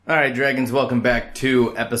Alright, Dragons, welcome back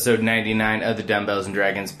to episode 99 of the Dumbbells and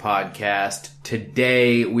Dragons podcast.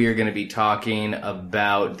 Today, we are going to be talking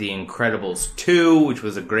about The Incredibles 2, which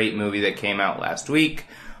was a great movie that came out last week.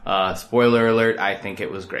 Spoiler alert, I think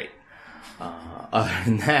it was great. Other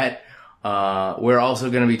than that, we're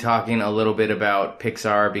also going to be talking a little bit about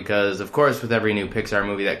Pixar because, of course, with every new Pixar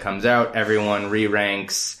movie that comes out, everyone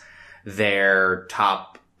re-ranks their top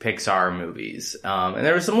Pixar movies. And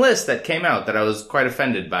there was some lists that came out that I was quite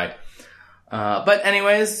offended by. But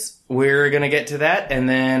anyways, we're going to get to that. And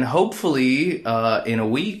then hopefully, in a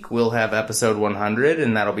week, we'll have episode 100.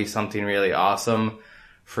 And that'll be something really awesome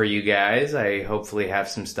for you guys. I hopefully have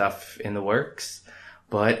some stuff in the works.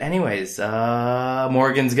 But anyways,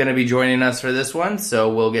 Morgan's going to be joining us for this one.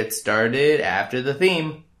 So we'll get started after the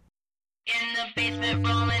theme. In the basement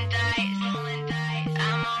rolling dice,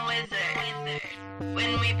 I'm a wizard.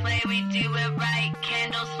 When we play we do it right,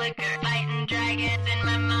 candles flicker, fighting dragons in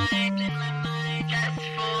my mind, just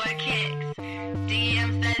for kicks.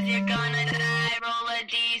 DM says you're gonna die, roll a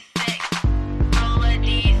d6, roll a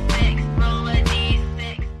d6, roll a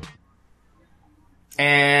d6.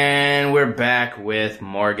 And we're back with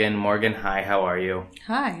Morgan. Morgan, hi, how are you?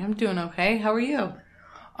 Hi, I'm doing okay. How are you?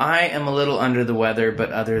 I am a little under the weather,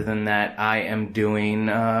 but other than that, I am doing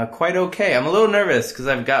quite okay. I'm a little nervous because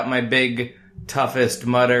I've got my big, toughest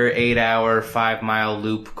Mudder 8-hour, 5-mile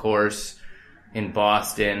loop course in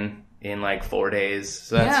Boston in like 4 days.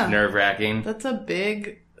 So that's nerve-wracking. That's a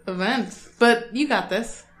big event. But you got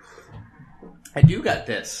this. I do got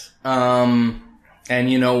this. And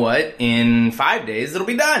you know what? In 5 days, it'll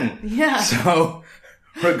be done. Yeah. So,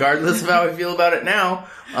 regardless of how I feel about it now,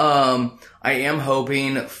 I am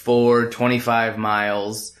hoping for 25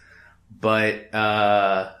 miles, but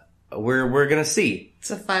we're gonna see. It's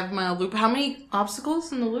a 5-mile loop. How many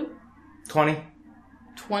obstacles in the loop? 20.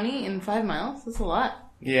 20 in 5 miles? That's a lot.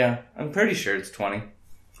 Yeah, I'm pretty sure it's 20.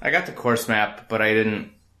 I got the course map, but I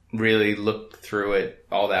didn't really look through it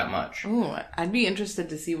all that much. Ooh, I'd be interested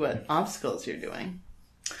to see what obstacles you're doing.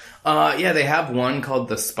 Yeah, they have one called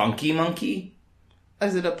the Spunky Monkey.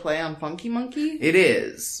 Is it a play on Funky Monkey? It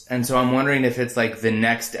is. And so I'm wondering if it's like the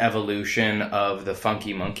next evolution of the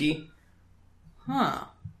Funky Monkey. Huh.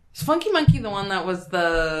 Is Funky Monkey the one that was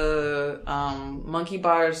the monkey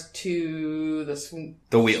bars to the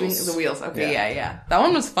wheels? The wheels. Okay, yeah. That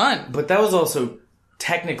one was fun. But that was also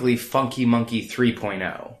technically Funky Monkey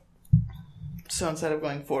 3.0. So instead of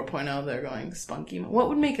going 4.0, they're going spunky. What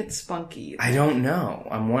would make it spunky? I don't know.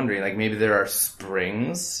 I'm wondering, like maybe there are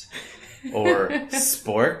springs or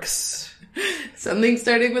sporks. Something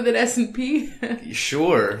starting with an S and P?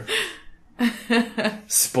 Sure.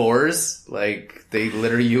 Spores? Like they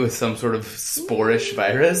litter you with some sort of sporish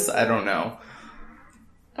virus? I don't know.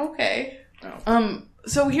 Okay. Oh.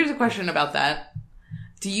 So here's a question about that.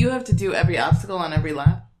 Do you have to do every obstacle on every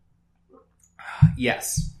lap?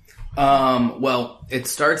 Yes. Well, it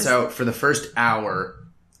starts out for the first hour,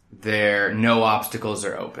 no obstacles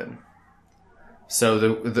are open. So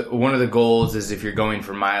the one of the goals is if you're going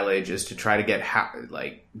for mileage is to try to get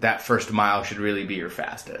that first mile should really be your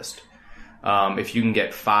fastest. If you can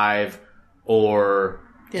get 5 or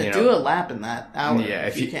do a lap in that hour. Yeah,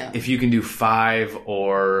 if you can do 5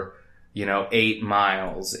 or 8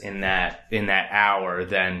 miles in that hour,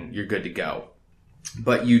 then you're good to go.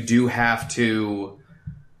 But you do have to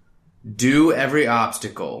do every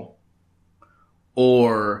obstacle,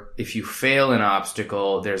 or if you fail an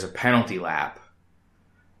obstacle, there's a penalty lap.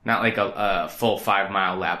 Not like a full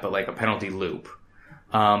 5-mile lap, but like a penalty loop.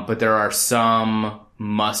 But there are some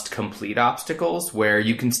must-complete obstacles where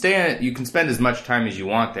you can spend as much time as you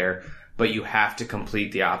want there, but you have to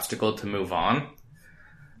complete the obstacle to move on.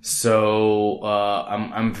 So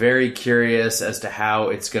I'm very curious as to how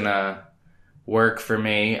it's gonna work for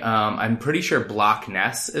me. I'm pretty sure Block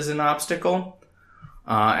Ness is an obstacle,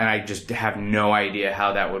 and I just have no idea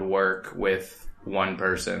how that would work with one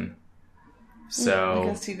person. So I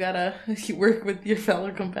guess you work with your fellow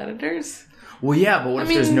competitors. Well, yeah, but what if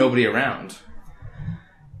there's nobody around?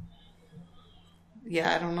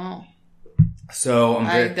 Yeah, I don't know. So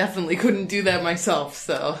I definitely couldn't do that myself.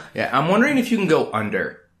 So yeah, I'm wondering if you can go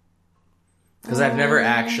under. Because I've never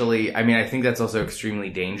actually... I mean, I think that's also extremely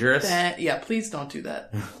dangerous. Yeah, please don't do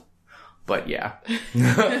that. But yeah.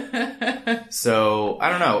 So, I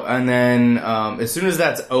don't know. And then, as soon as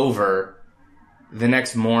that's over, the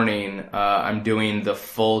next morning, I'm doing the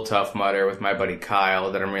full Tough Mudder with my buddy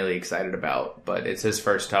Kyle that I'm really excited about. But it's his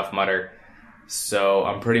first Tough Mudder. So,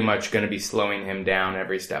 I'm pretty much going to be slowing him down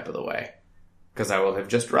every step of the way. Because I will have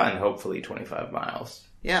just run, hopefully, 25 miles.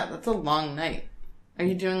 Yeah, that's a long night. Are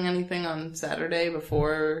you doing anything on Saturday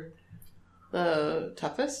before The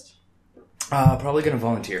toughest? Probably gonna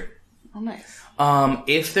volunteer. Oh, nice.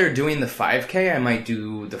 If they're doing the 5K, I might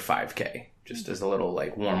do the 5K. Just as a little,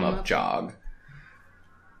 like, warm-up jog.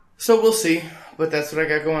 So we'll see. But that's what I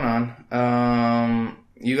got going on.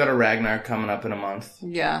 You got a Ragnar coming up in a month.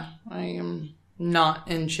 Yeah, I am not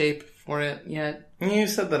in shape for it yet. You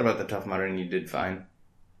said that about the Tough Mudder and you did fine.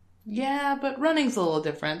 Yeah, but running's a little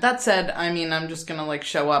different. That said, I mean, I'm just gonna, like,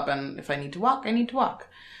 show up, and if I need to walk, I need to walk.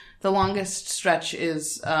 The longest stretch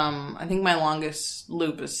is, I think my longest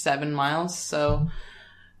loop is 7 miles, so,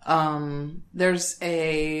 there's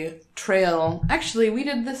a trail. Actually, we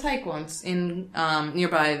did this hike once in,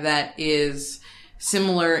 nearby that is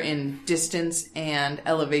similar in distance and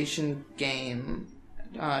elevation gain,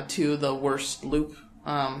 to the worst loop,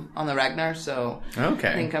 on the Ragnar, so. Okay.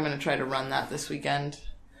 I think I'm gonna try to run that this weekend.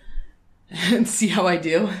 And see how I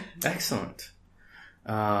do. Excellent.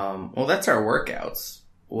 Well, that's our workouts.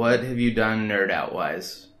 What have you done nerd out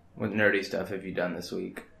wise? What nerdy stuff have you done this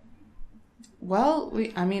week? Well,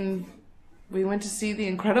 we went to see The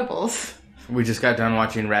Incredibles. We just got done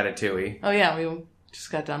watching Ratatouille. Oh yeah, we just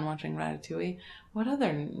got done watching Ratatouille. What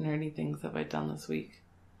other nerdy things have I done this week?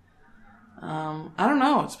 I don't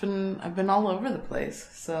know. I've been all over the place.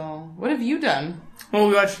 So, what have you done? Well,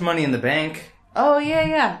 we watched Money in the Bank. Oh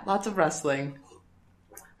yeah. Lots of wrestling.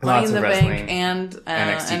 Lots of Money in the wrestling. Bank and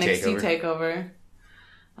NXT Takeover.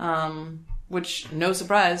 Which, no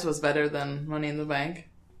surprise, was better than Money in the Bank.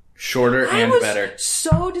 Shorter and I was better.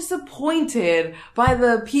 so disappointed by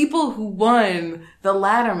the people who won the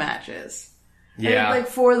ladder matches. Yeah. I mean,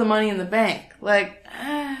 for the Money in the Bank.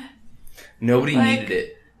 Nobody needed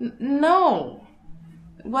it. No.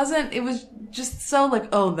 It was just so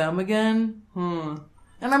them again?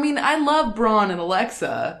 And I mean, I love Braun and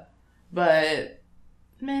Alexa, but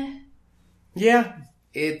meh. Yeah.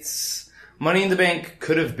 Money in the Bank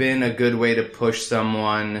could have been a good way to push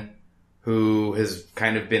someone who has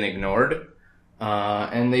kind of been ignored,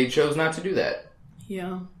 and they chose not to do that.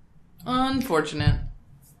 Yeah. Unfortunate.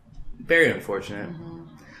 Very unfortunate. Mm-hmm.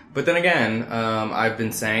 But then again, I've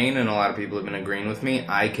been saying, and a lot of people have been agreeing with me,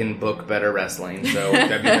 I can book better wrestling, so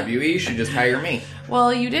WWE should just hire me.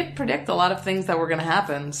 Well, you did predict a lot of things that were going to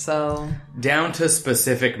happen, so... Down to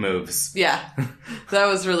specific moves. Yeah. That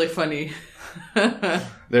was really funny. It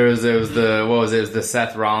was the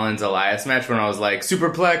Seth Rollins Elias match when I was like,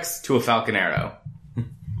 superplex to a Falcon Arrow.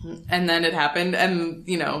 And then it happened, and,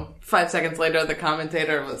 5 seconds later, the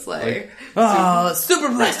commentator was like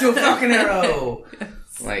superplex to a Falcon Arrow! Yes.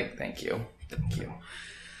 Like, thank you.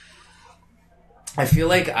 I feel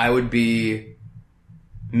like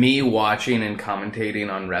me watching and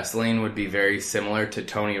commentating on wrestling would be very similar to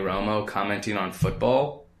Tony Romo commenting on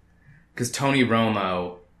football. Because Tony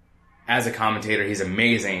Romo, as a commentator, he's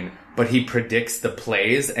amazing, but he predicts the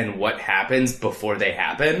plays and what happens before they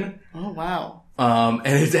happen. Oh, wow. And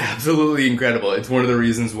it's absolutely incredible. It's one of the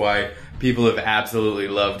reasons why people have absolutely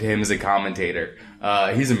loved him as a commentator.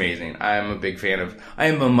 He's amazing. I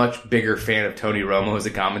am a much bigger fan of Tony Romo as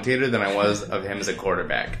a commentator than I was of him as a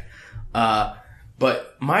quarterback.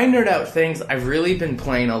 But my nerd out things, I've really been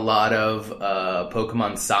playing a lot of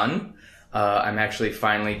Pokemon Sun. I'm actually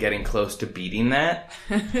finally getting close to beating that.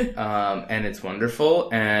 And it's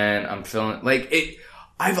wonderful. And I'm feeling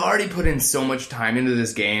I've already put in so much time into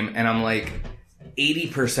this game, and I'm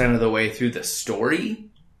 80% of the way through the story.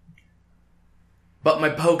 But my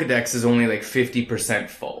Pokedex is only 50%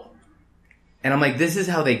 full. And I'm like, this is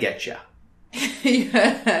how they get you.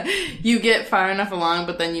 You get far enough along,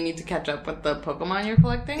 but then you need to catch up with the Pokemon you're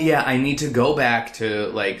collecting? Yeah, I need to go back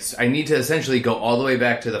to, I need to essentially go all the way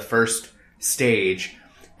back to the first stage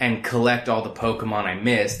and collect all the Pokemon I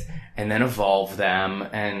missed, and then evolve them,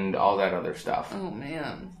 and all that other stuff. Oh,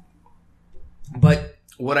 man. But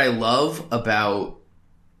what I love about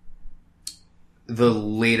the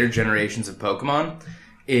later generations of Pokemon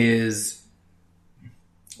is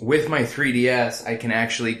with my 3DS, I can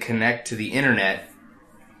actually connect to the internet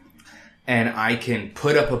and I can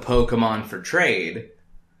put up a Pokemon for trade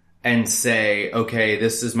and say, okay,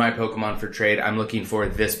 this is my Pokemon for trade. I'm looking for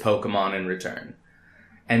this Pokemon in return.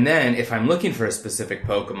 And then if I'm looking for a specific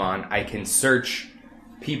Pokemon, I can search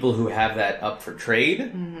people who have that up for trade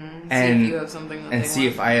and see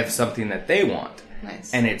if I have something that they want.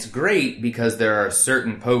 Nice. And it's great because there are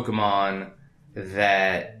certain Pokemon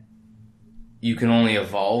that you can only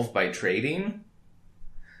evolve by trading.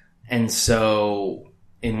 And so,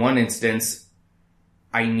 in one instance,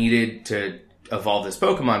 I needed to evolve this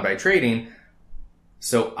Pokemon by trading,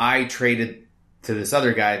 so I traded to this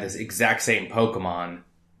other guy this exact same Pokemon,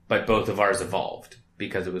 but both of ours evolved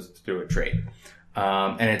because it was through a trade.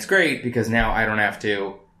 And it's great because now I don't have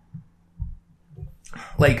to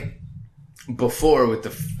like, before with the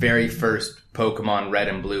very first Pokemon Red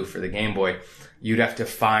and Blue for the Game Boy, you'd have to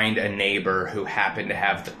find a neighbor who happened to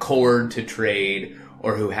have the cord to trade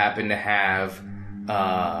or who happened to have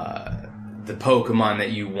the Pokemon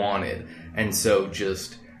that you wanted. And so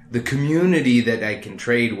just the community that I can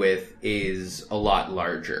trade with is a lot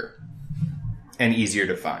larger and easier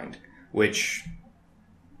to find, which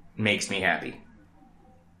makes me happy.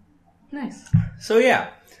 Nice. So yeah.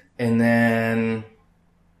 And then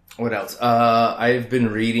what else? I've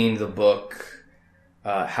been reading the book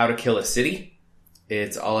How to Kill a City.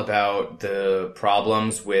 It's all about the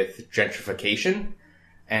problems with gentrification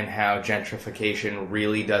and how gentrification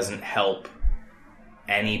really doesn't help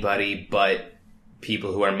anybody but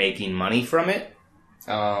people who are making money from it,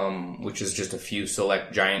 which is just a few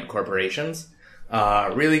select giant corporations.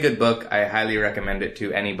 Really good book. I highly recommend it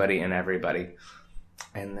to anybody and everybody.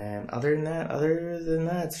 And then other than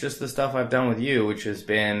that, it's just the stuff I've done with you, which has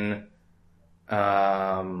been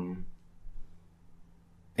Incredibles,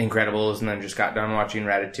 and then just got done watching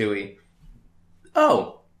Ratatouille.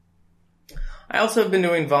 Oh, I also have been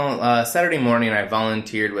doing Saturday morning. I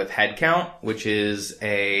volunteered with Headcount, which is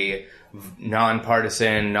a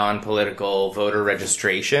nonpartisan, non-political voter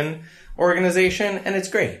registration organization, and it's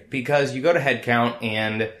great because you go to Headcount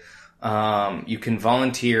and you can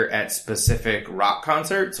volunteer at specific rock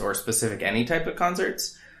concerts or specific any type of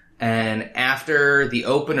concerts. And after the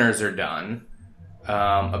openers are done,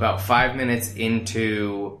 about 5 minutes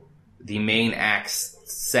into the main act's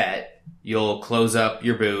set, you'll close up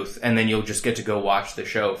your booth and then you'll just get to go watch the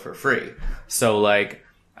show for free. So like,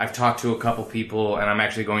 I've talked to a couple people and I'm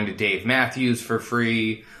actually going to Dave Matthews for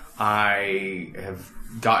free. I have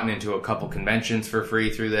gotten into a couple conventions for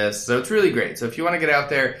free through this. So it's really great. So if you want to get out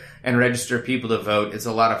there and register people to vote, it's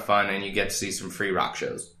a lot of fun and you get to see some free rock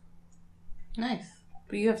shows. Nice.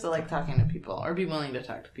 But you have to like talking to people or be willing to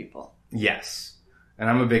talk to people. Yes. And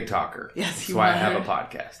I'm a big talker. Yes, That's you why are. I have a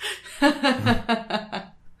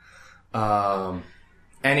podcast.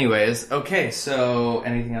 Anyways, okay, so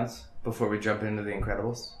anything else before we jump into The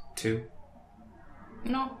Incredibles 2?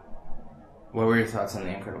 No. What were your thoughts on The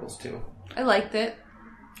Incredibles 2? I liked it.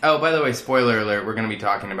 Oh, by the way, spoiler alert, we're going to be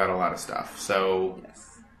talking about a lot of stuff, so...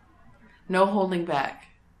 Yes. No holding back.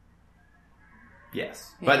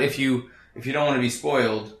 Yes. Yeah. But if you don't want to be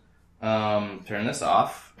spoiled, turn this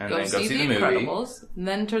off and then go see the movie. Incredibles, and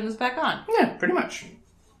then turn this back on. Yeah, pretty much.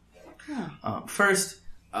 Yeah. First,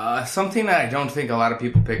 something that I don't think a lot of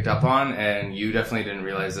people picked up on, and you definitely didn't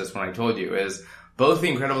realize this when I told you, is both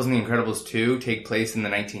The Incredibles and The Incredibles 2 take place in the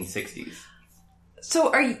 1960s.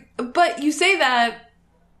 So but you say that,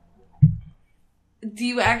 do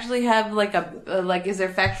you actually have like is there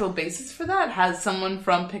factual basis for that? Has someone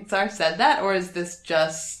from Pixar said that, or is this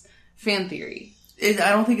just fan theory?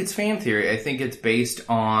 I don't think it's fan theory. I think it's based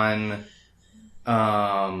on the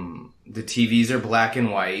TVs are black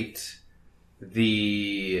and white.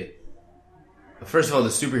 First of all, the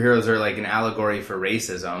superheroes are like an allegory for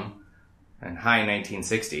racism and high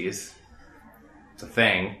 1960s. It's a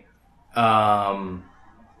thing.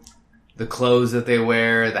 The clothes that they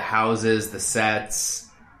wear, the houses, the sets,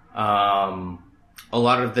 a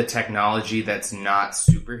lot of the technology that's not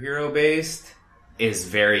superhero based is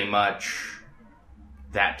very much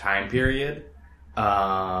that time period.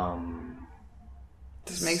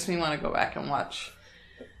 This makes me want to go back and watch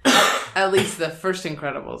at least the first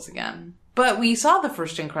Incredibles again. But we saw the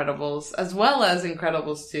first Incredibles as well as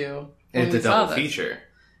Incredibles 2. It's a double feature.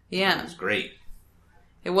 Yeah. It was great.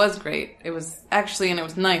 It was great. It was actually, and it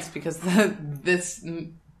was nice because this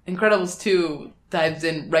Incredibles 2 dives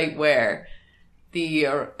in right where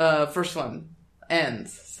the first one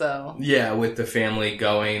ends. So yeah, with the family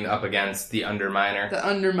going up against the Underminer. The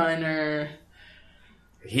Underminer.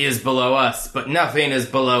 He is below us, but nothing is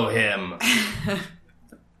below him.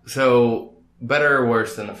 So, better or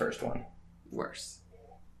worse than the first one? Worse.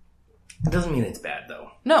 It doesn't mean it's bad,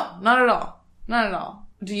 though. No, not at all. Not at all.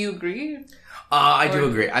 Do you agree? I do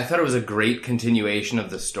agree. I thought it was a great continuation of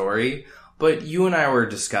the story, but you and I were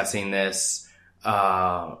discussing this.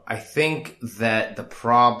 I think that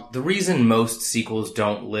the reason most sequels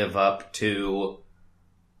don't live up to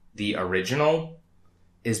the original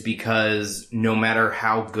is because no matter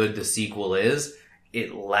how good the sequel is,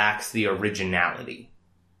 it lacks the originality.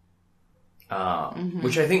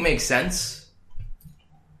 Which I think makes sense.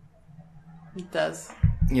 It does.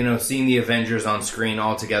 You know, seeing the Avengers on screen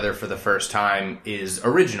all together for the first time is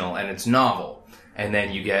original and it's novel. And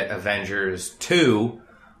then you get Avengers 2,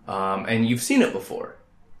 and you've seen it before.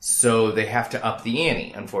 So they have to up the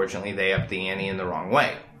ante. Unfortunately, they upped the ante in the wrong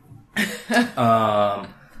way.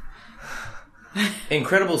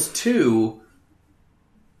 Incredibles 2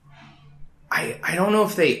 I don't know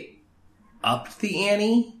if they upped the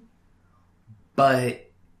ante,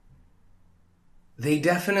 but they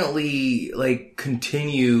definitely, like,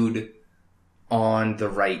 continued on the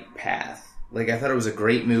right path. Like, I thought it was a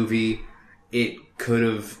great movie. It could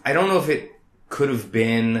have... I don't know if it could have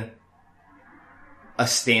been a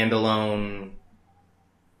standalone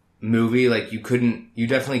movie. Like, you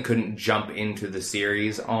definitely couldn't jump into the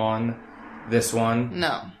series on this one.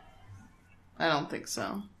 No. I don't think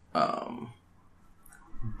so.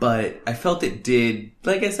 But I felt it did...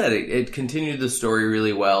 Like I said, it continued the story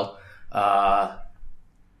really well.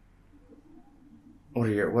 What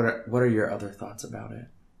are your other thoughts about it?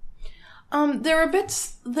 There were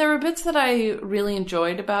bits that I really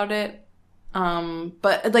enjoyed about it.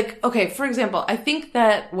 But, like, okay, for example, I think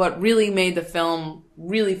that what really made the film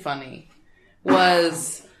really funny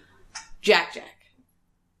was Jack Jack.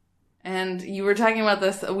 And you were talking about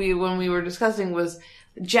this when we were discussing was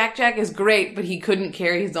Jack Jack is great, but he couldn't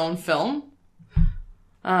carry his own film.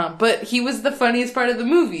 But he was the funniest part of the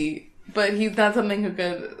movie. But he's not something who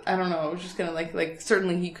could, I don't know, it was just kind of like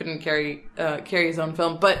certainly he couldn't carry his own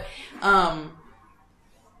film. But,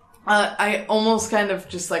 I almost kind of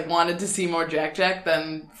just, like, wanted to see more Jack Jack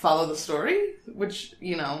than follow the story, which,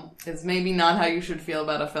 you know, is maybe not how you should feel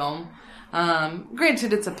about a film.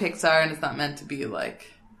 Granted, it's a Pixar and it's not meant to be, like,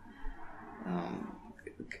 I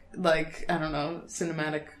don't know,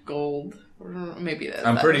 cinematic gold. Or maybe it is.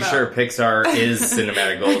 I'm pretty sure Pixar is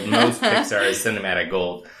cinematic gold. Most Pixar is cinematic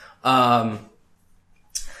gold.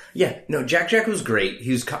 Yeah, no, Jack Jack was great.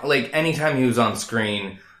 He was, like, anytime he was on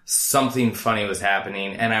screen, something funny was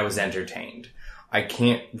happening, and I was entertained. I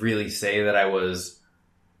can't really say that I was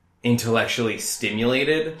intellectually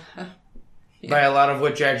stimulated by a lot of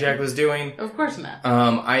what Jack Jack was doing. Of course not.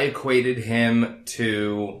 I equated him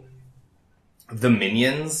to the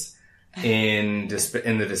Minions in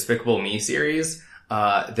the Despicable Me series.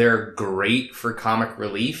 They're great for comic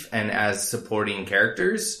relief and as supporting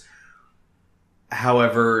characters.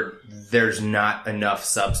 However, there's not enough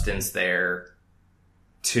substance there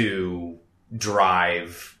to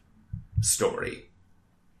drive story.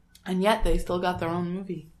 And yet they still got their own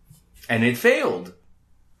movie. And it failed.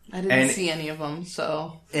 I didn't see any of them,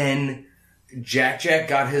 so... And Jack Jack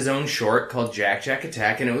got his own short called Jack Jack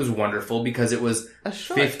Attack, and it was wonderful because it was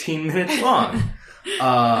 15 minutes long.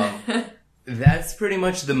 That's pretty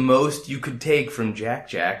much the most you could take from Jack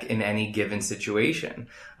Jack in any given situation.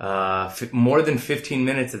 More than 15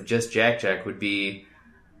 minutes of just Jack Jack would be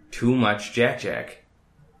too much Jack Jack.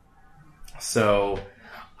 So,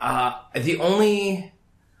 I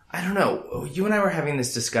don't know, you and I were having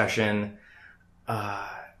this discussion.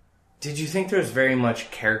 Did you think there was very much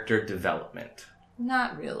character development?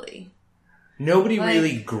 Not really. Nobody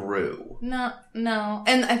really grew. No.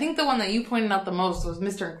 And I think the one that you pointed out the most was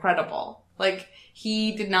Mr. Incredible. Like,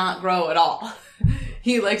 he did not grow at all.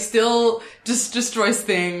 He, like, still just destroys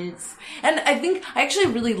things. And I actually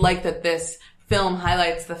really like that this film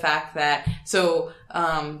highlights the fact that,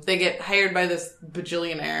 they get hired by this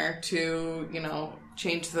bajillionaire to, you know,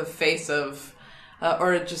 change the face of,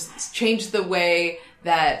 or just change the way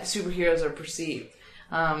that superheroes are perceived.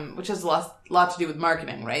 Which has a lot to do with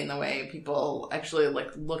marketing, right? In the way people actually,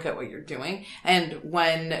 like, look at what you're doing. And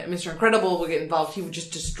when Mr. Incredible would get involved, he would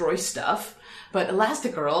just destroy stuff. But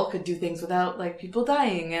Elastigirl could do things without, like, people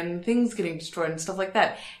dying and things getting destroyed and stuff like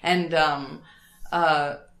that. And,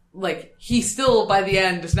 like, he still, by the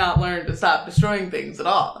end, does not learn to stop destroying things at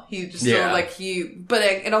all. He just still, like, but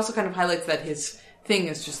it also kind of highlights that his thing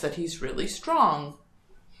is just that he's really strong.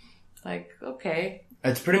 Like, okay.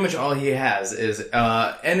 That's pretty much all he has is,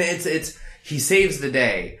 and it's, he saves the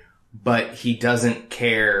day, but he doesn't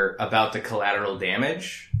care about the collateral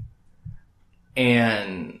damage.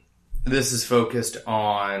 And this is focused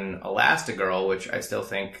on Elastigirl, which I still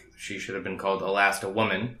think she should have been called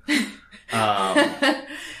Elastawoman. I'm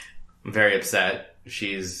very upset.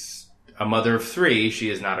 She's a mother of 3. She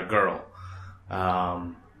is not a girl.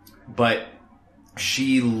 But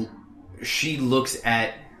she looks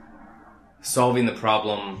at solving the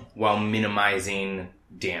problem while minimizing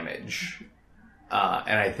damage.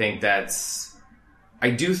 And I think I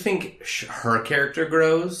do think her character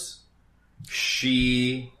grows.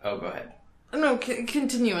 Oh, go ahead. No,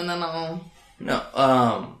 continue and then I'll... No,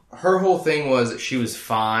 her whole thing was she was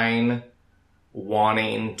fine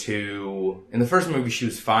wanting to... In the first movie, she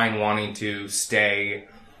was fine wanting to stay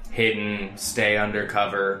hidden, stay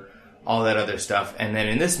undercover, all that other stuff. And then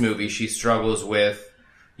in this movie, she struggles with,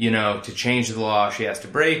 you know, to change the law, she has to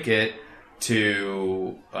break it.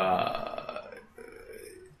 To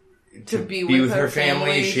be with her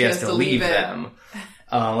family, she has to leave them.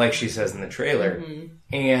 Like she says in the trailer. Mm-hmm.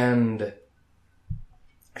 And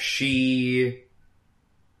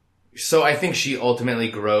So I think she ultimately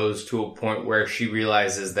grows to a point where she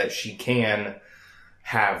realizes that she can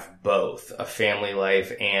have both a family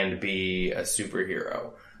life and be a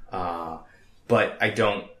superhero. But I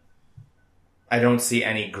don't see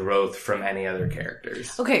any growth from any other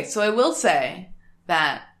characters. Okay, so I will say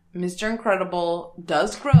that Mr. Incredible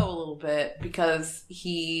does grow a little bit because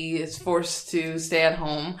he is forced to stay at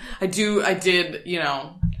home. I did,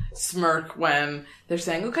 smirk when they're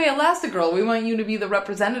saying, okay, Elastigirl, we want you to be the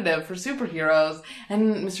representative for superheroes.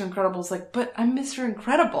 And Mr. Incredible's like, but I'm Mr.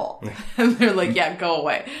 Incredible. And they're like, yeah, go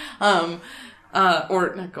away. Or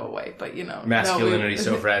not go away, but Masculinity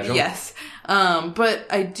so fragile. Yes. But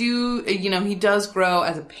I do, he does grow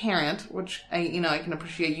as a parent, which I can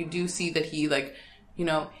appreciate. You do see that he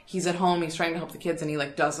he's at home, he's trying to help the kids and he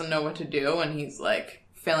doesn't know what to do and he's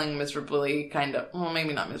failing miserably, kind of, well,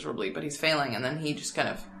 maybe not miserably, but he's failing and then he just kind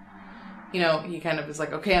of, he kind of is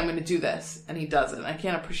like, okay, I'm going to do this. And he does it. And I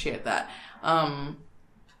can't appreciate that.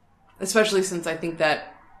 Especially since I think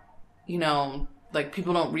that,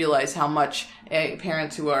 people don't realize how much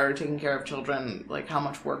parents who are taking care of children, how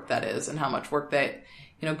much work that is and how much work that,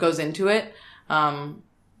 goes into it.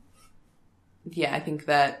 Yeah, I think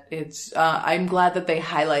that it's, I'm glad that they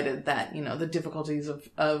highlighted that, the difficulties of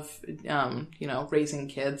raising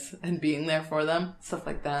kids and being there for them, stuff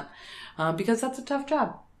like that. Because that's a tough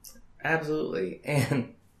job. Absolutely.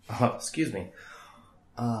 And, excuse me.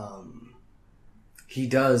 He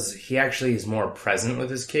actually is more present with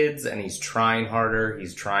his kids and he's trying harder.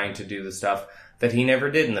 He's trying to do the stuff that he never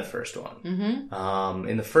did in the first one. Mm-hmm.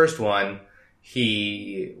 In the first one,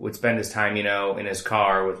 he would spend his time, in his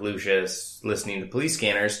car with Lucius listening to police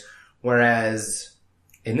scanners. Whereas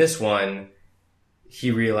in this one, he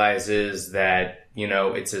realizes that,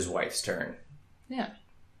 it's his wife's turn. Yeah.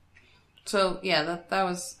 So, yeah, that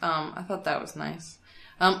was, I thought that was nice.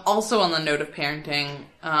 Also on the note of parenting,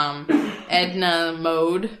 Edna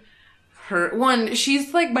Mode,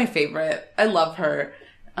 she's my favorite. I love her.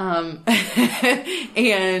 And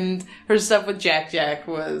her stuff with Jack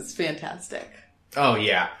was fantastic. Oh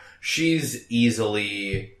yeah. She's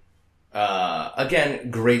easily,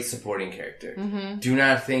 again, great supporting character. Mm-hmm. Do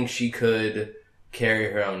not think she could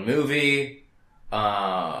carry her own movie.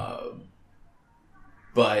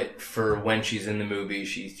 But for when she's in the movie,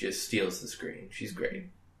 she just steals the screen. She's great.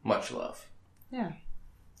 Much love. Yeah.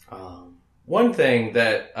 One thing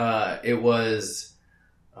that it was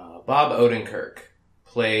Bob Odenkirk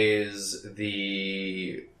plays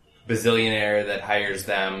the bazillionaire that hires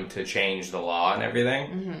them to change the law and everything.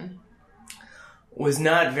 Mm-hmm. Was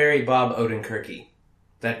not very Bob Odenkirky.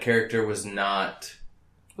 That character was not...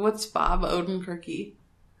 What's Bob Odenkirky?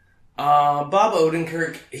 Bob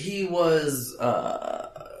Odenkirk, he's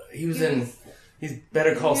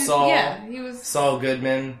Better Call Saul. Yeah, he was Saul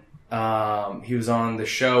Goodman. He was on the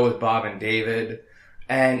show with Bob and David.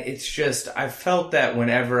 And it's just, I felt that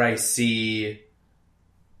whenever I see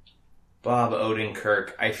Bob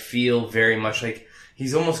Odenkirk, I feel very much like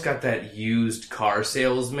he's almost got that used car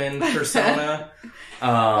salesman persona.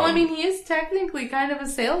 Well, he is technically kind of a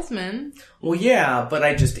salesman. Well, yeah, but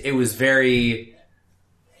it was very...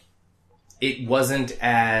 It wasn't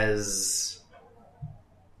as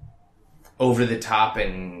over the top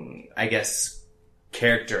and, I guess,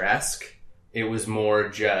 character-esque. It was more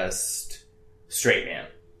just straight man.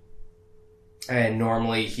 And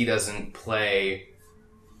normally he doesn't play...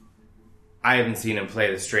 I haven't seen him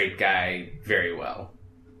play the straight guy very well.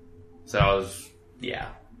 So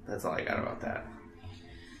that's all I got about that.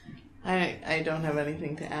 I don't have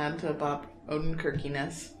anything to add to Bob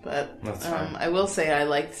Odenkirkiness, but that's fine. I will say I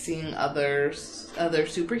liked seeing other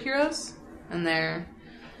superheroes and their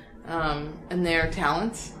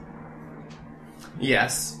talents.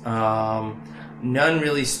 Yes. None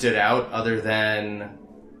really stood out other than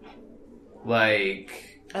I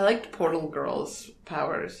liked Portal Girl's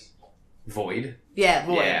powers. Void. Yeah,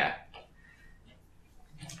 Void. Yeah.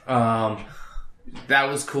 That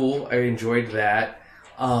was cool. I enjoyed that.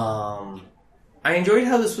 I enjoyed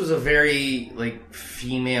how this was a very,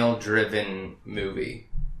 female-driven movie.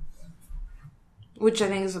 Which I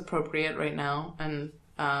think is appropriate right now, and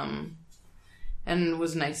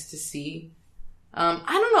was nice to see. I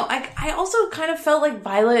don't know, I also kind of felt like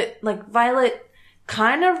Violet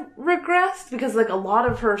kind of regressed, because, a lot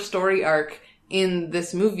of her story arc in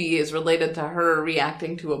this movie is related to her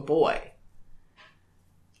reacting to a boy.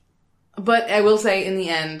 But I will say, in the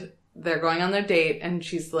end, they're going on their date, and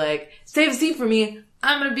she's like, save a seat for me,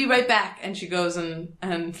 I'm gonna be right back. And she goes and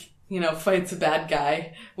fights a bad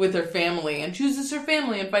guy with her family, and chooses her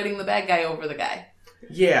family and fighting the bad guy over the guy.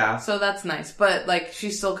 Yeah. So that's nice. But, like,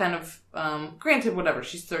 she's still kind of, granted, whatever,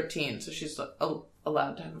 she's 13, so she's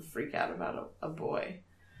allowed to have a freak out about a boy.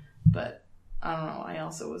 But, I don't know, I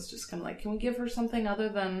also was just kind of like, can we give her something other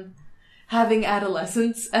than having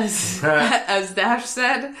adolescence, as Dash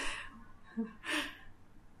said?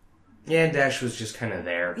 Yeah, Dash was just kind of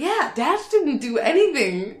there. Yeah, Dash didn't do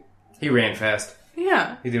anything. He ran fast.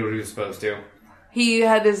 Yeah. He did what he was supposed to. He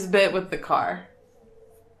had his bit with the car.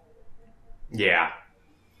 Yeah.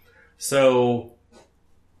 So,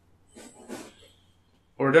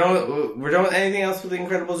 we're done with anything else with The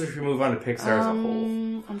Incredibles, or should we move on to Pixar as a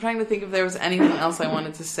whole? I'm trying to think if there was anything else I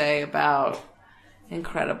wanted to say about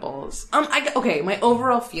Incredibles. Okay, my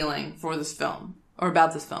overall feeling for this film, or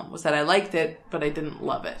about this film, was that I liked it, but I didn't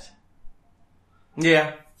love it.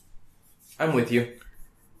 Yeah. I'm with you.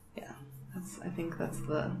 Yeah. I think that's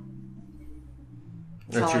the...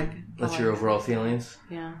 That's your overall feelings?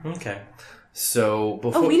 Yeah. Okay. So,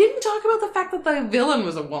 before... Oh, we didn't talk about the fact that the villain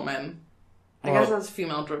was a woman. I guess that's a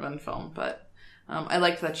female-driven film, but I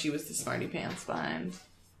liked that she was the smarty pants behind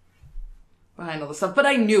all the stuff. But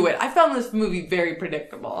I knew it. I found this movie very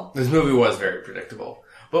predictable. This movie was very predictable.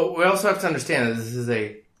 But we also have to understand that this is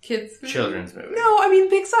a kids movie? Children's movie. No, I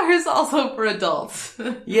mean, Pixar is also for adults.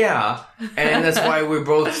 Yeah, and that's why we're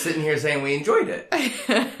both sitting here saying we enjoyed it.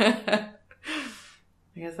 I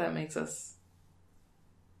guess that makes us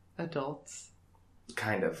adults.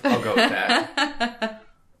 Kind of. I'll go with that.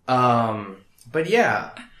 But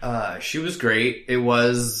yeah, she was great. It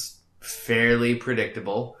was fairly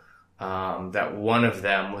predictable that one of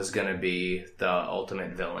them was going to be the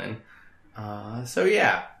ultimate villain. So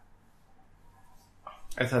yeah,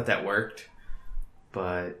 I thought that worked,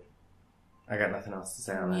 but I got nothing else to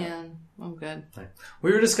say on that. Yeah, I'm good.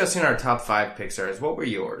 We were discussing our top 5 Pixars. What were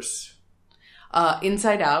yours?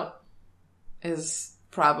 Inside Out is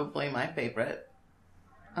probably my favorite.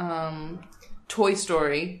 Toy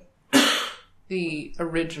Story, the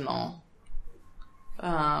original.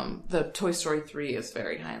 The Toy Story 3 is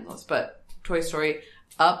very high on the list, but Toy Story,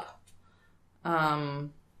 Up. Oh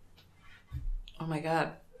my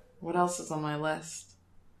god, what else is on my list?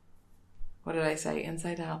 What did I say?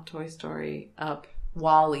 Inside Out, Toy Story, Up,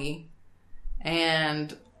 WALL-E,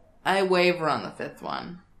 and I waver on the 5th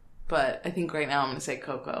one, but I think right now I'm going to say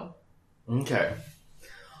Coco. Okay.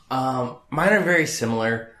 Mine are very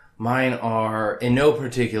similar. Mine are, in no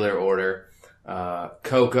particular order,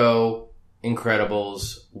 Coco,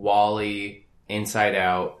 Incredibles, WALL-E, Inside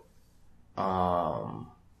Out.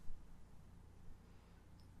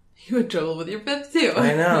 You had trouble with your 5th too.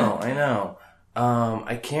 I know.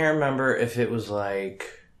 I can't remember if it was like...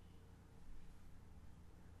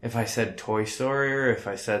 if I said Toy Story or if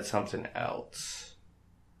I said something else.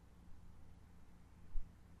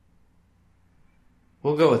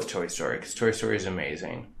 We'll go with Toy Story, because Toy Story is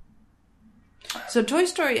amazing. So Toy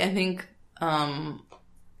Story, I think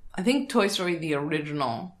Toy Story, the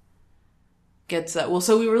original, gets that. Well,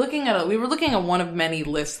 so we were looking at one of many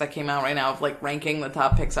lists that came out right now of like ranking the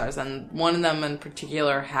top Pixars, and one of them in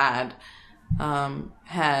particular had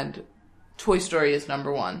Toy Story as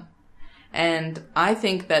number 1. And I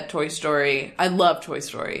think that Toy Story, I love Toy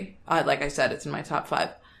Story. Like I said, it's in my top 5.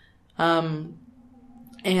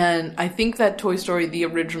 And I think that Toy Story, the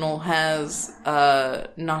original, has a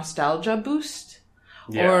nostalgia boost.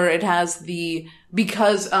 Yeah. Or it has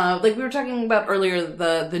because like we were talking about earlier,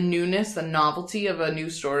 the newness, the novelty of a new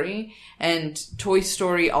story. And Toy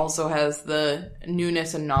Story also has the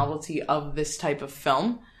newness and novelty of this type of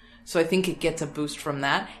film. So I think it gets a boost from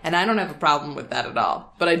that. And I don't have a problem with that at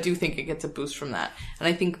all. But I do think it gets a boost from that. And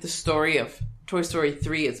I think the story of Toy Story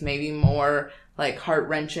 3 is maybe more like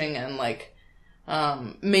heart-wrenching and like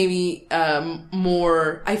maybe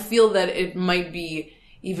more... I feel that it might be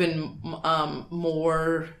even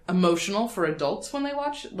more emotional for adults when they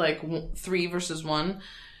watch like 3 versus 1.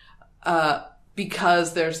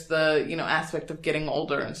 Because there's the, aspect of getting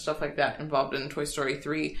older and stuff like that involved in Toy Story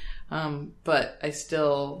 3. But I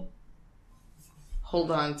still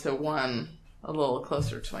hold on to 1 a little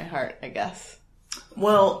closer to my heart, I guess.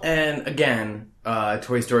 Well, and again,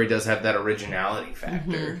 Toy Story does have that originality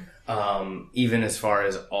factor, even as far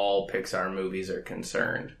as all Pixar movies are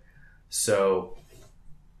concerned. So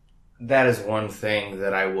that is one thing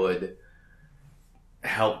that I would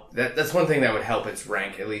help. That's one thing that would help its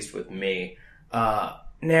rank, at least with me.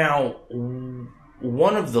 Now,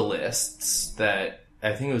 one of the lists that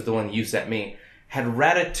I think it was the one you sent me had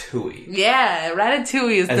Ratatouille. Yeah,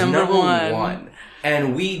 Ratatouille is number 1.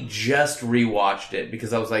 And we just rewatched it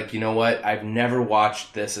because I was like, you know what? I've never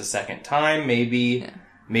watched this a second time. Maybe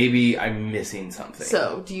maybe I'm missing something.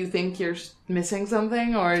 So, do you think you're missing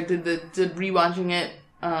something, or did rewatching it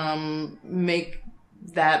make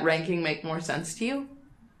that ranking make more sense to you?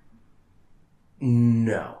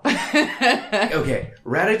 No. Okay,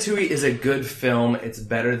 Ratatouille is a good film. It's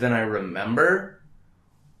better than I remember,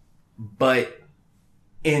 but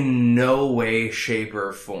in no way, shape,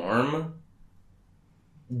 or form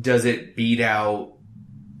does it beat out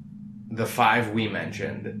the 5 we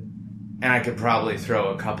mentioned. And I could probably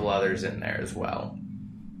throw a couple others in there as well.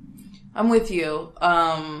 I'm with you.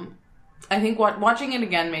 I think watching it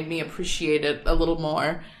again made me appreciate it a little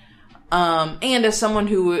more. And as someone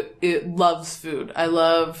who loves food, I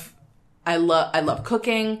love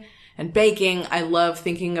cooking and baking. I love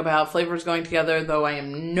thinking about flavors going together, though I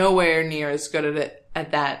am nowhere near as good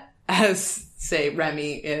at that as, say,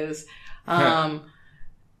 Remy is.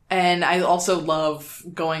 And I also love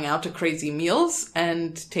going out to crazy meals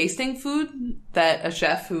and tasting food that a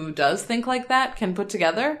chef who does think like that can put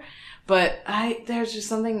together. But there's just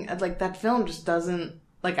something, like, that film just doesn't,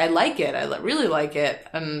 like, I like it. I really like it.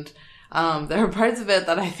 And there are parts of it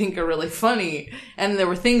that I think are really funny. And there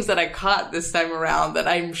were things that I caught this time around that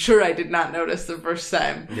I'm sure I did not notice the first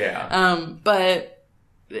time. Yeah. But,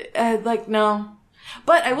 no.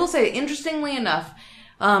 But I will say, interestingly enough,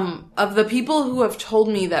 of the people who have told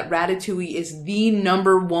me that Ratatouille is the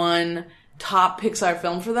number 1 top Pixar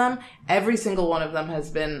film for them, every single one of them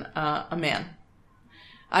has been a man.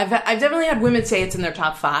 I've definitely had women say it's in their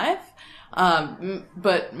top 5,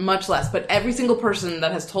 but much less. But every single person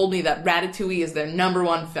that has told me that Ratatouille is their number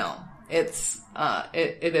 1 film, it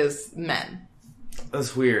is men.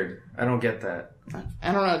 That's weird. I don't get that.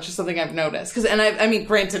 I don't know. It's just something I've noticed. I mean,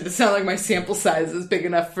 granted, it's not like my sample size is big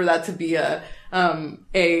enough for that to be a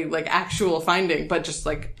actual finding, but just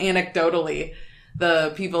like anecdotally,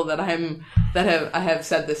 the people that I have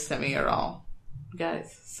said this to me are all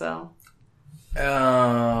guys. So, I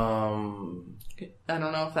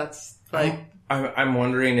don't know if that's like. I'm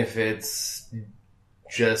wondering if it's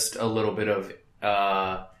just a little bit of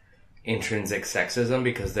intrinsic sexism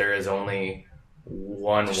because there is only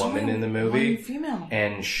one woman in the movie. One female.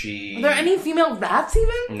 And she... Are there any female rats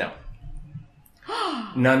even? No.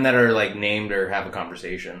 None that are like named or have a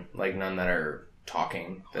conversation. Like none that are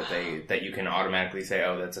talking that you can automatically say,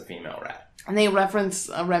 oh, that's a female rat. And they reference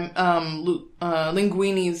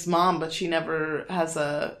Linguini's mom, but she never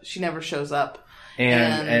shows up.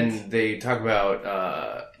 And they talk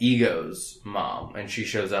about Ego's mom, and she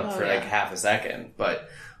shows up for like half a second. But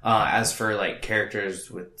as for like characters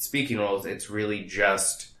with speaking roles, it's really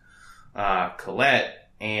just Colette,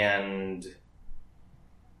 and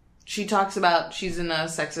she talks about she's in a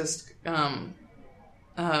sexist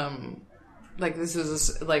like this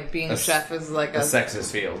is like being a chef is like a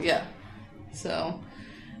sexist field. Yeah. So,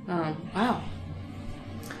 wow.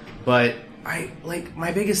 But I like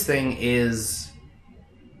my biggest thing is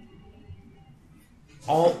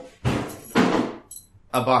a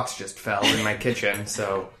box just fell in my kitchen,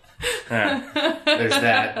 so there's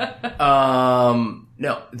that.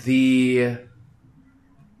 No,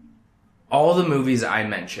 all the movies I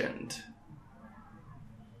mentioned,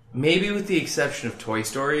 maybe with the exception of Toy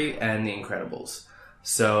Story and The Incredibles.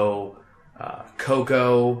 So,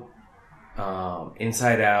 Coco,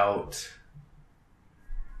 Inside Out.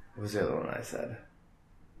 What was the other one I said?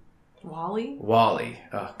 WALL-E? WALL-E.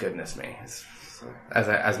 Oh, goodness me.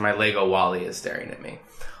 As my Lego WALL-E is staring at me.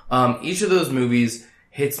 Each of those movies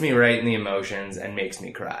hits me right in the emotions and makes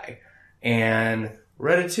me cry. And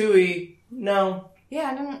Ratatouille, no.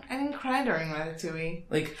 Yeah, I didn't cry during Ratatouille.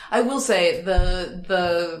 Like, I will say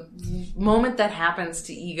the moment that happens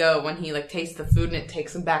to Ego when he like tastes the food and it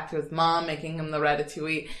takes him back to his mom, making him the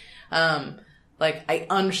Ratatouille. Like I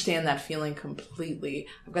understand that feeling completely.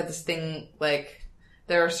 I've got this thing like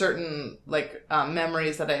there are certain like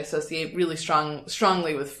memories that I associate really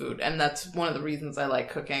strongly with food, and that's one of the reasons I like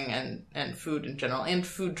cooking and food in general and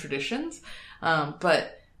food traditions.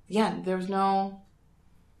 But yeah, there's no.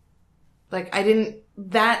 Like, I didn't,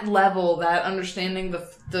 that level, that understanding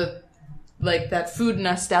the like, that food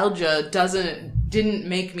nostalgia didn't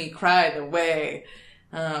make me cry the way,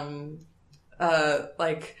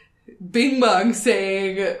 like, Bing Bong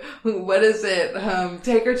saying, what is it,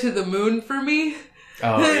 take her to the moon for me?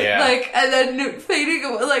 Oh, yeah. Like, and then fading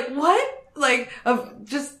away, like, what? Like,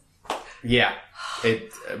 just. Yeah.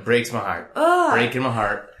 It breaks my heart. Breaking my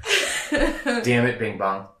heart. Damn it, Bing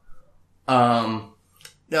Bong.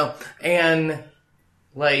 No, and,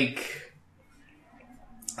 like,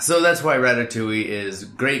 so that's why Ratatouille is a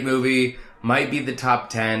great movie, might be the top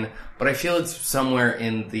 10, but I feel it's somewhere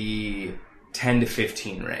in the 10 to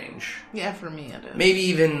 15 range. Yeah, for me it is. Maybe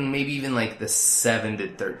even like the 7 to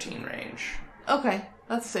 13 range. Okay,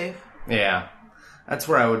 that's safe. Yeah. That's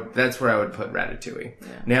where I would put Ratatouille.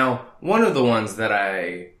 Yeah. Now, one of the ones that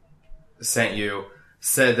I sent you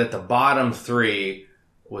said that the bottom 3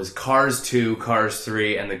 was Cars 2, Cars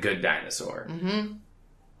 3, and The Good Dinosaur. Mm-hmm.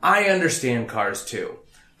 I understand Cars 2.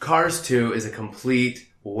 Cars 2 is a complete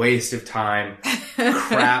waste of time,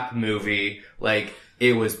 crap movie. Like,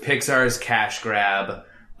 it was Pixar's cash grab,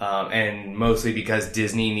 and mostly because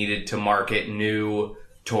Disney needed to market new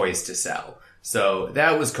toys to sell. So,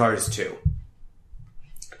 that was Cars 2.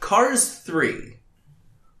 Cars 3.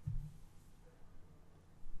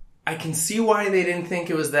 I can see why they didn't think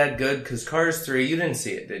it was that good, because Cars 3, you didn't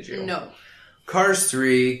see it, did you? No. Cars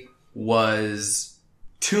 3 was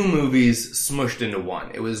 2 movies smushed into one.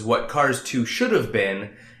 It was what Cars 2 should have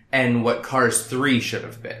been, and what Cars 3 should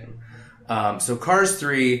have been. So Cars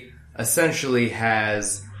 3 essentially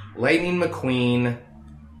has Lightning McQueen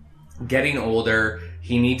getting older.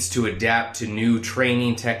 He needs to adapt to new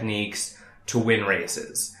training techniques to win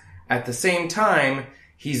races. At the same time,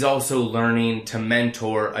 he's also learning to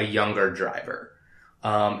mentor a younger driver.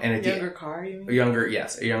 And at Younger car, you mean? a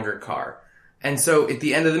younger car. And so at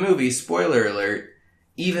the end of the movie, spoiler alert,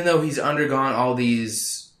 even though he's undergone all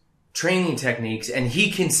these training techniques and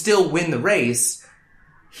he can still win the race,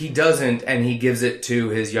 he doesn't, and he gives it to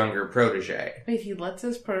his younger protege. Wait, he lets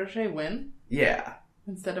his protege win? Yeah.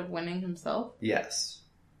 Instead of winning himself? Yes.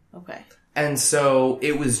 Okay. And so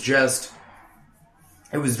it was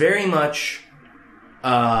very much,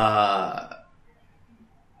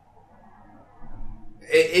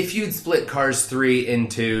 if you'd split Cars 3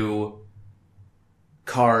 into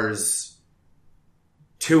Cars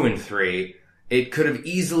 2 and 3, it could have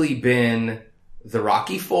easily been the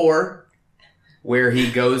Rocky 4, where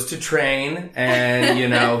he goes to train and,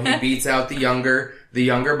 he beats out the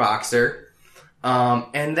younger boxer.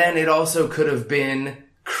 And then it also could have been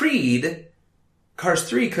Creed. Cars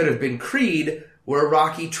 3 could have been Creed, where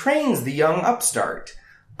Rocky trains the young upstart.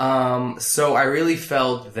 So I really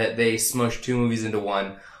felt that they smushed 2 movies into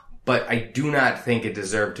one, but I do not think it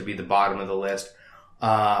deserved to be the bottom of the list.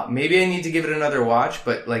 Maybe I need to give it another watch,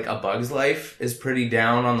 but like A Bug's Life is pretty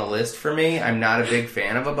down on the list for me. I'm not a big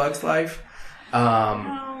fan of A Bug's Life.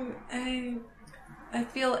 I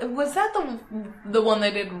feel, was that the one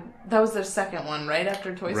they did? That was their second one, right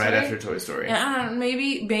after Toy Story. Right after Toy Story. Yeah, I don't know,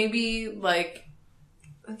 maybe like,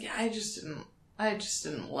 I just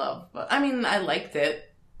didn't love. But I mean, I liked it,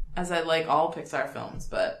 as I like all Pixar films.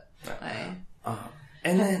 But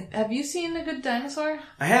have you seen A Good Dinosaur?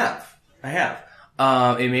 I have.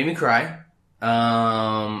 It made me cry.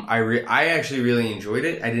 I actually really enjoyed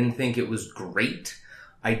it. I didn't think it was great.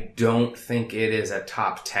 I don't think it is a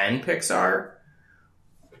top 10 Pixar,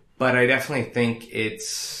 but I definitely think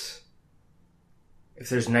it's, if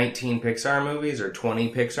there's 19 Pixar movies or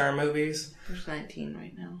 20 Pixar movies. There's 19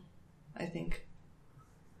 right now, I think.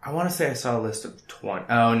 I want to say I saw a list of 20.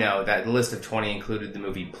 Oh no, that list of 20 included the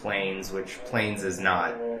movie Planes, which Planes is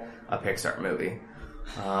not a Pixar movie.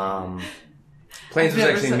 Planes was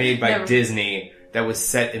actually made by Disney. That was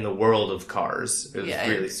set in the world of Cars. It was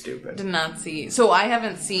really stupid. Did not see. So I have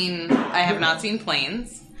not seen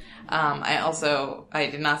Planes. I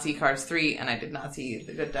did not see Cars 3, and I did not see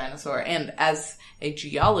The Good Dinosaur. And as a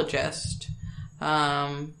geologist,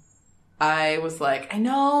 I was like, I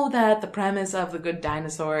know that the premise of The Good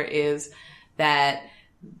Dinosaur is that,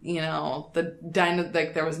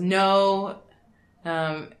 there was no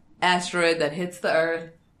asteroid that hits the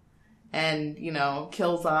Earth and,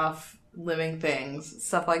 kills off living things,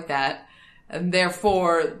 stuff like that. And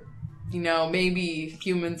therefore, maybe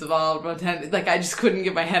humans evolved. I just couldn't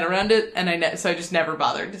get my head around it, and so I just never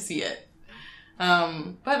bothered to see it. But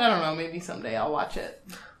I don't know, maybe someday I'll watch it.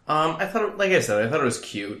 I thought it was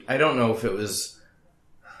cute. I don't know if it was,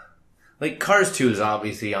 Cars 2 is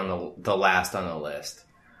obviously on the last on the list.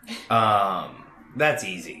 That's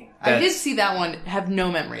easy. I did see that one, have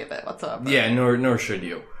no memory of it whatsoever. Yeah, nor should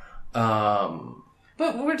you.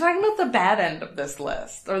 But we're talking about the bad end of this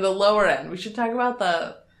list, or the lower end. We should talk about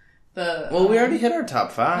the. Well, we already hit our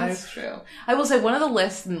top 5. That's true. I will say one of the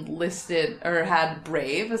lists listed or had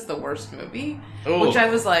Brave as the worst movie, which I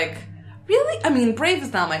was like, really? I mean, Brave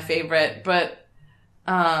is not my favorite, but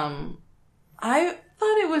I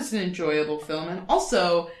thought it was an enjoyable film, and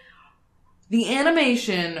also the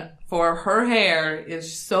animation for her hair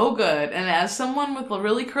is so good, and as someone with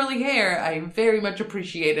really curly hair, I very much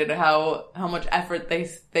appreciated how much effort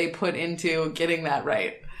they put into getting that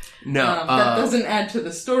right. No, that doesn't add to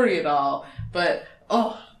the story at all, but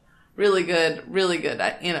really good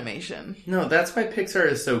animation. No, that's why Pixar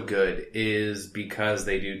is so good, is because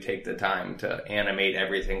they do take the time to animate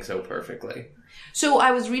everything so perfectly. So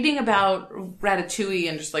I was reading about Ratatouille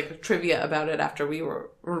and just like trivia about it after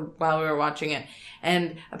while we were watching it,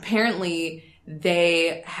 and apparently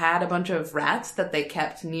they had a bunch of rats that they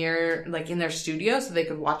kept near, like in their studio, so they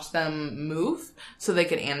could watch them move, so they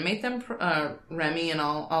could animate them, Remy and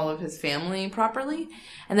all of his family properly.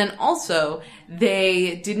 And then also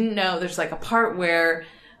they didn't know there's like a part where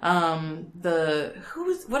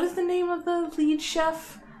what is the name of the lead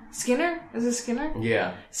chef? Skinner? Is it Skinner?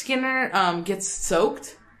 Yeah. Skinner gets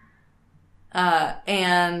soaked, or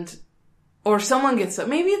someone gets soaked.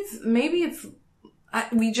 Maybe it's.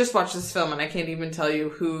 We just watched this film and I can't even tell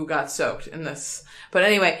you who got soaked in this. But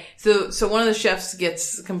anyway, so one of the chefs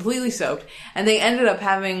gets completely soaked, and they ended up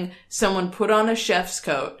having someone put on a chef's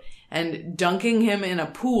coat and dunking him in a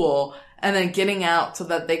pool and then getting out so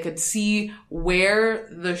that they could see where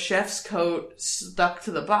the chef's coat stuck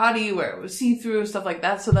to the body, where it was see-through, stuff like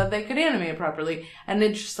that, so that they could animate it properly. And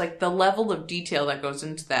it's just like the level of detail that goes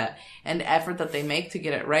into that and effort that they make to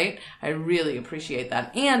get it right. I really appreciate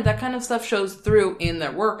that. And that kind of stuff shows through in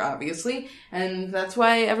their work, obviously. And that's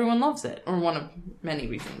why everyone loves it. Or one of many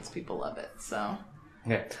reasons people love it. So.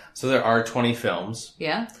 Okay. So there are 20 films.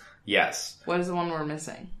 Yeah? Yes. What is the one we're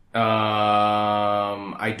missing?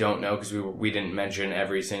 I don't know, because we didn't mention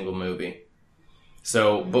every single movie.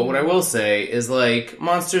 So, but what I will say is, like,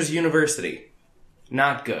 Monsters University.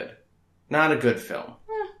 Not good. Not a good film.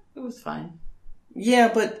 It was fine.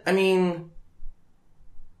 Yeah, but, I mean,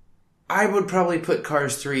 I would probably put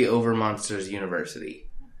Cars 3 over Monsters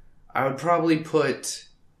University. I would probably put...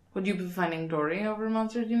 Would you be Finding Dory over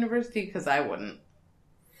Monsters University? Because I wouldn't.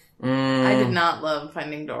 I did not love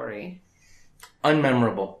Finding Dory.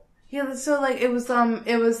 Unmemorable. Yeah, so like it was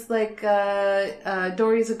like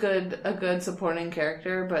Dory's a good supporting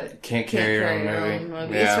character, but can't carry her own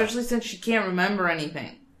movie. Yeah. Especially since she can't remember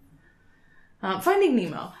anything. Finding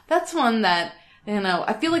Nemo, that's one that, you know,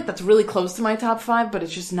 I feel like that's really close to my top 5, but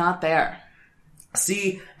it's just not there.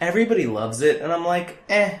 See, everybody loves it, and I'm like,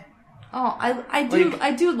 eh. Oh,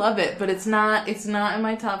 I do love it, but it's not in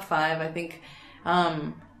my top 5. I think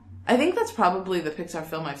that's probably the Pixar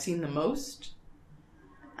film I've seen the most.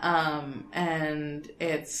 And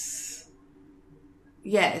it's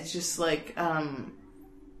just like,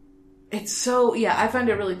 it's so, I find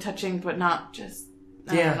it really touching, but not just,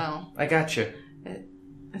 I don't know. I gotcha.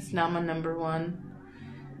 It's not my number 1.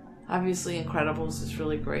 Obviously, Incredibles is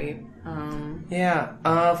really great.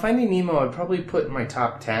 Finding Nemo I'd probably put in my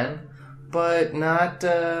top 10, but not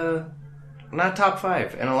top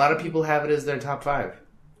 5. And a lot of people have it as their top 5.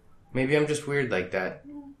 Maybe I'm just weird like that.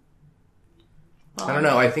 Well, I don't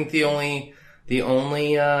know. I think the only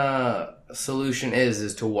solution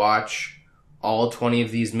is to watch all 20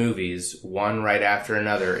 of these movies, one right after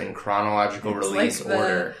another, in chronological release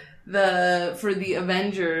order. For the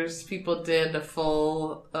Avengers, people did a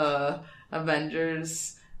full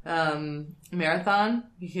Avengers marathon.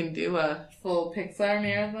 You can do a full Pixar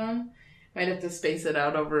marathon. Might have to space it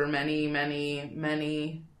out over many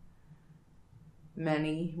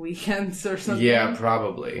weekends or something. Yeah,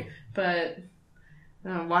 probably. But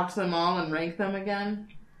watch them all and rank them again.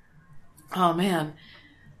 Oh man,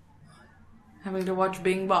 having to watch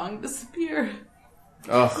Bing Bong disappear.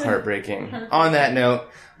 Oh, heartbreaking. On that note,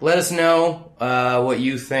 let us know what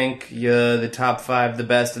you think the top 5, the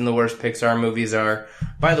best and the worst Pixar movies are.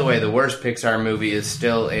 By the way, the worst Pixar movie is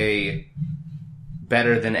still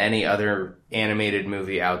better than any other animated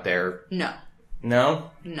movie out there. No. No?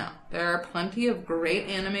 No. There are plenty of great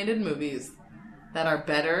animated movies that are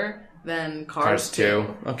better than Cars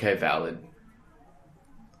 2. Okay, valid.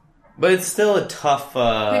 But it's still a tough...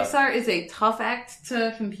 Pixar is a tough act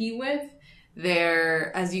to compete with.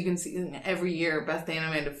 They're, as you can see, every year, best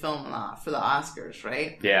animated film for the Oscars,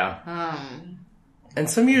 right? Yeah. And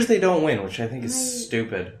some years they don't win, which I think is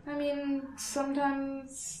stupid. I mean,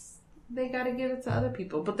 sometimes they gotta give it to other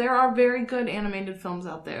people. But there are very good animated films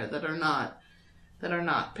out there that are not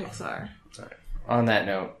Pixar. Sorry. On that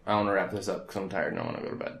note, I want to wrap this up because I'm tired and I want to go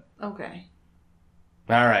to bed. Okay.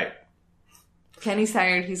 All right. Kenny's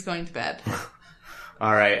tired. He's going to bed.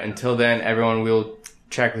 All right. Until then, everyone, we'll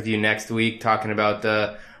check with you next week talking about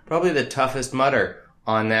probably the toughest mutter.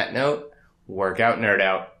 On that note, work out, nerd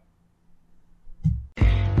out.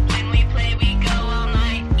 When we play, we go all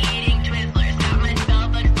night, eating Twizzlers, got my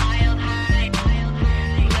Starbucks piled high,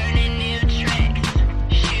 learning new tricks,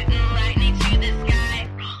 shooting lightning to the sky,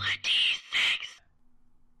 roll a d6.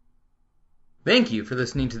 Thank you for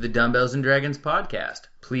listening to the Dumbbells and Dragons podcast.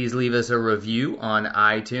 Please leave us a review on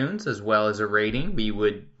iTunes as well as a rating. We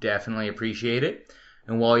would definitely appreciate it.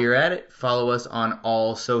 And while you're at it, follow us on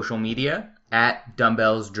all social media at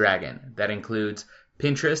Dumbbells Dragon. That includes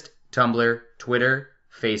Pinterest, Tumblr, Twitter,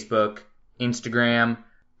 Facebook, Instagram,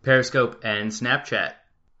 Periscope, and Snapchat.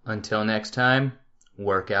 Until next time,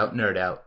 work out, nerd out.